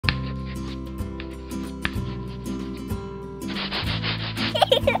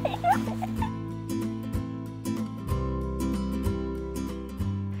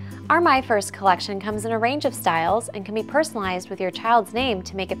Our My First collection comes in a range of styles and can be personalized with your child's name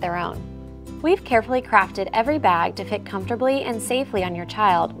to make it their own. We've carefully crafted every bag to fit comfortably and safely on your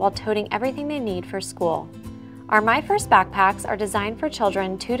child while toting everything they need for school. Our My First backpacks are designed for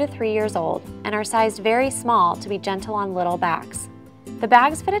children 2 to 3 years old and are sized very small to be gentle on little backs. The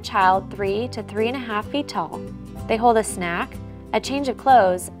bags fit a child 3 to 3.5 feet tall. They hold a snack, a change of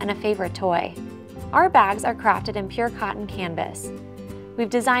clothes, and a favorite toy. Our bags are crafted in pure cotton canvas. We've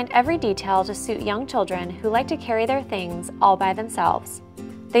designed every detail to suit young children who like to carry their things all by themselves.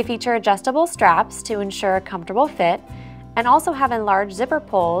 They feature adjustable straps to ensure a comfortable fit and also have enlarged zipper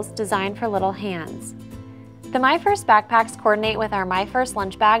pulls designed for little hands. The My First backpacks coordinate with our My First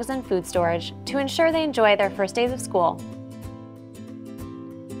lunch bags and food storage to ensure they enjoy their first days of school.